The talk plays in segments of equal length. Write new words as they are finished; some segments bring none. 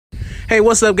Hey,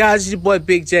 what's up, guys? It's your boy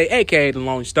Big J, aka The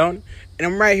Lone Stoner, and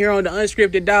I'm right here on the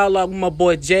Unscripted Dialogue with my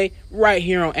boy Jay, right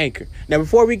here on Anchor. Now,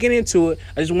 before we get into it,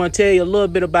 I just want to tell you a little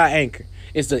bit about Anchor.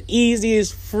 It's the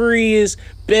easiest, freest,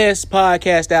 best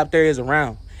podcast out there is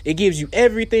around. It gives you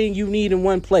everything you need in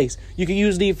one place. You can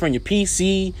use it from your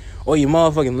PC or your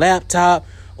motherfucking laptop,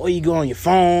 or you go on your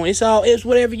phone. It's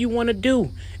whatever you want to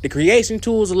do. The creation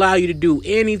tools allow you to do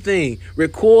anything,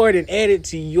 record and edit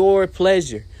to your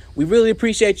pleasure. We really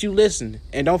appreciate you listening.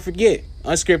 And don't forget,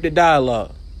 Unscripted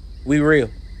Dialogue. We real.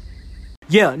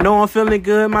 Yeah, know I'm feeling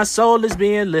good. My soul is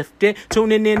being lifted.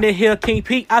 Tuning in to hear King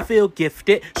P, I feel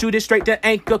gifted. Shoot it straight to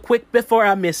Anchor quick before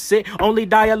I miss it. Only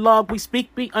dialogue we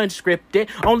speak be unscripted.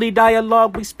 Only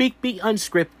dialogue we speak be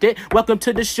unscripted. Welcome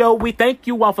to the show. We thank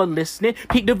you all for listening.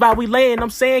 Peak the vibe we laying. I'm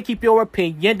saying keep your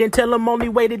opinion. Then tell them only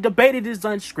way to debate it is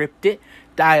unscripted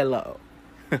dialogue.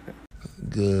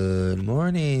 Good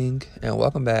morning and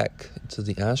welcome back to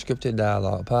the Unscripted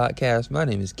Dialogue podcast. My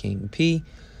name is King P,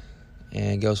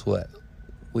 and guess what?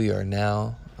 We are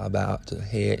now about to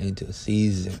head into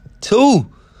season 2.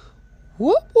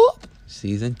 Whoop whoop.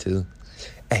 Season 2.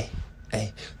 Hey,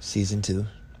 season 2.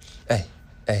 Hey,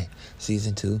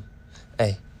 season 2.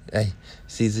 Hey,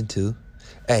 season 2.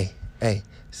 Hey,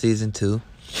 season 2.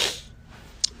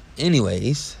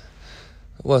 Anyways,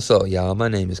 what's up, y'all? My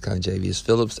name is Conjavius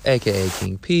Phillips, aka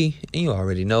King P, and you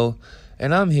already know.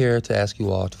 And I'm here to ask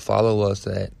you all to follow us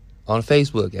on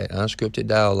Facebook at Unscripted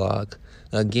Dialogue.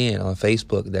 Again, on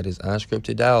Facebook, that is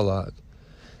Unscripted Dialogue.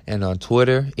 And on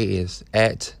Twitter, it is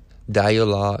at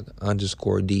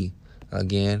Dialogue_D.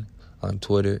 Again, on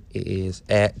Twitter, it is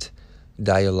at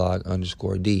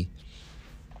Dialogue_D.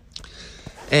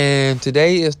 And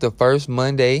today is the first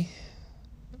Monday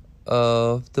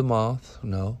of the month.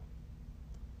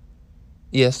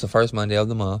 Yes, the first Monday of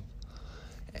the month.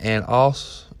 And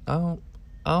also, I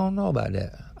don't know about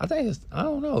that. I think it's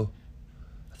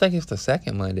the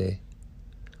second Monday.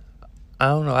 I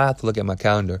don't know. I have to look at my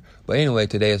calendar. But anyway,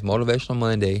 today is Motivational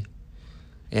Monday.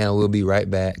 And we'll be right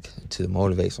back to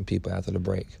motivate some people after the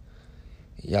break.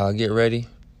 Y'all get ready,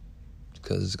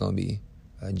 because it's going to be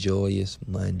a joyous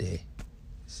Monday.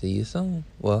 See you soon.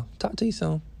 Well, talk to you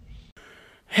soon.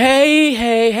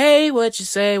 Hey, what you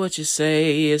say?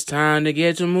 It's time to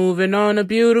get to moving on a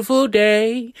beautiful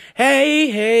day.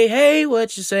 Hey,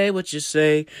 what you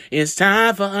say? It's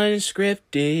time for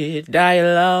Unscripted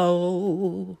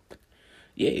Dialogue.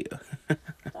 Yeah.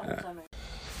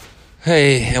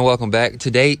 Hey, and welcome back.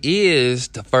 Today is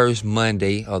the first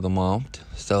Monday of the month.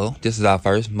 So this is our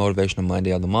first Motivational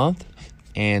Monday of the month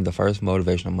and the first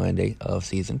Motivational Monday of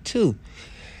season 2.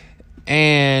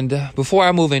 And before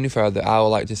I move any further, I would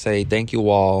like to say thank you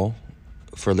all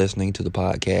for listening to the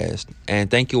podcast.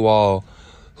 And thank you all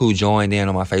who joined in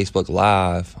on my Facebook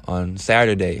Live on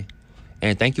Saturday.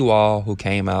 And thank you all who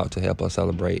came out to help us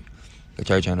celebrate the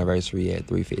church anniversary at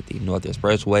 350 North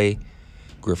Expressway,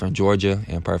 Griffin, Georgia,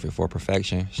 and Perfect for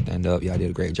Perfection. Stand up. Y'all did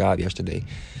a great job yesterday.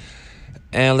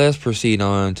 And let's proceed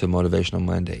on to Motivational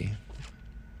Monday.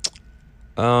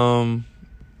 I'm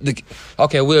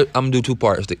going to do 2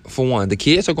 parts. For one, the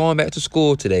kids are going back to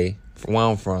school today, from where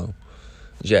I'm from.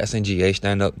 Jackson GA,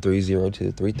 stand up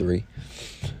 30233.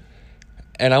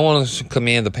 And I want to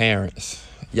commend the parents.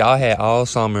 Y'all had all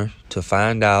summer to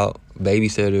find out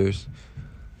babysitters,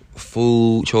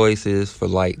 food choices for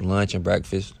like lunch and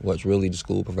breakfast, which really the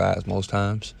school provides most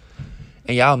times.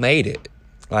 And y'all made it.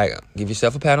 Like, give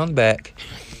yourself a pat on the back.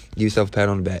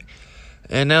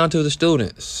 And now to the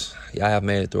students. Y'all have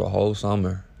made it through a whole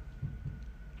summer.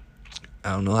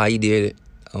 I don't know how you did it.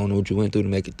 I don't know what you went through to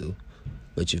make it through.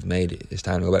 But you've made it. It's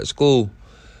time to go back to school.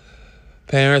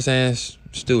 Parents and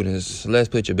students, let's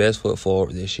put your best foot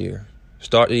forward this year.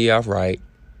 Start the year off right.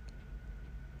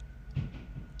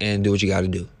 And do what you got to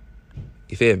do.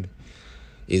 You feel me?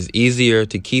 It's easier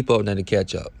to keep up than to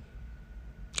catch up.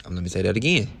 Let me say that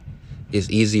again.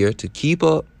 It's easier to keep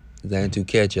up than to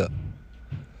catch up.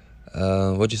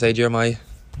 What'd you say, Jeremiah?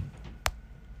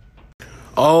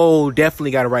 Oh,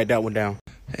 definitely got to write that one down.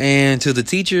 And to the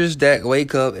teachers that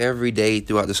wake up every day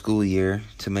throughout the school year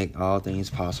to make all things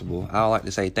possible, I would like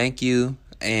to say thank you.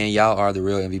 And y'all are the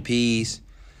real MVPs.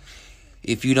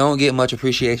 If you don't get much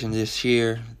appreciation this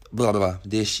year,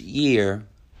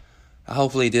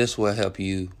 hopefully this will help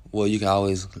you. Well, you can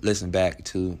always listen back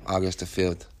to August the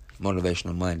 5th,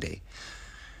 Motivational Monday.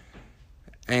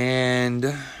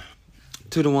 And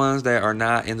to the ones that are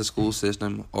not in the school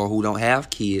system or who don't have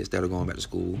kids that are going back to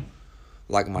school,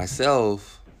 like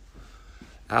myself,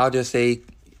 I'll just say,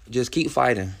 just keep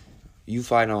fighting. You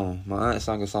fight on. My aunt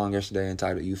sung a song yesterday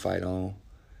entitled You Fight On.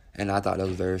 And I thought that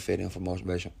was very fitting for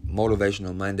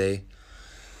Motivational Monday.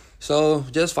 So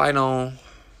just fight on,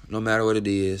 no matter what it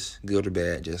is, good or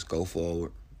bad. Just go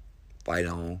forward, fight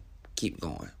on, keep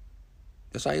going.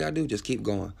 That's all you gotta do. Just keep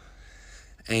going.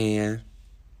 And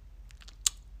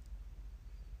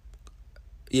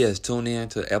yes, tune in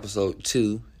to episode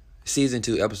 2, season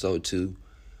 2, episode 2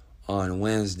 on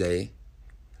Wednesday.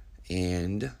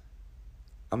 And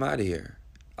I'm out of here.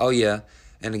 Oh, yeah.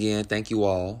 And again, thank you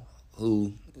all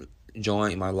who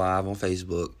joined my live on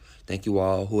Facebook. Thank you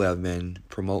all who have been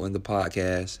promoting the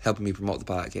podcast, helping me promote the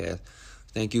podcast.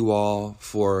 Thank you all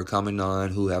for coming on,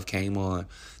 who have came on.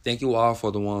 Thank you all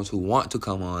for the ones who want to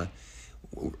come on.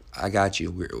 I got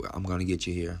you. I'm going to get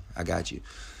you here. I got you.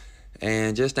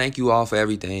 And just thank you all for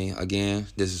everything. Again,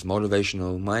 this is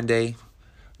Motivational Monday.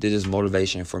 This is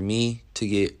motivation for me to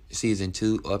get season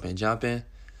 2 up and jumping.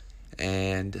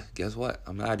 And guess what?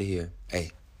 I'm out of here.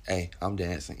 Hey, I'm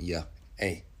dancing. Yeah.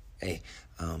 Hey,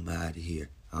 I'm out of here.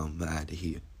 I'm out of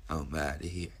here. I'm out of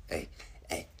here. Hey.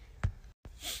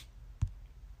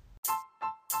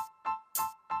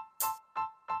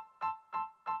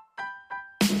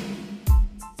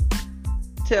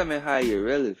 Tell me how you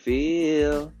really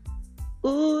feel.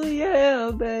 Ooh,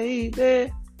 yeah,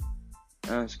 baby.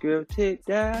 Unscripted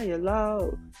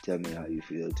dialogue. Tell me how you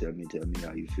feel. Tell me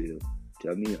how you feel.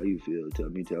 Tell me how you feel. Tell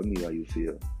me how you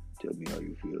feel. Tell me how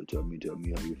you feel. Tell me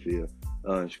how you feel.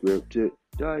 Unscripted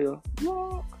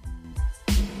dialogue.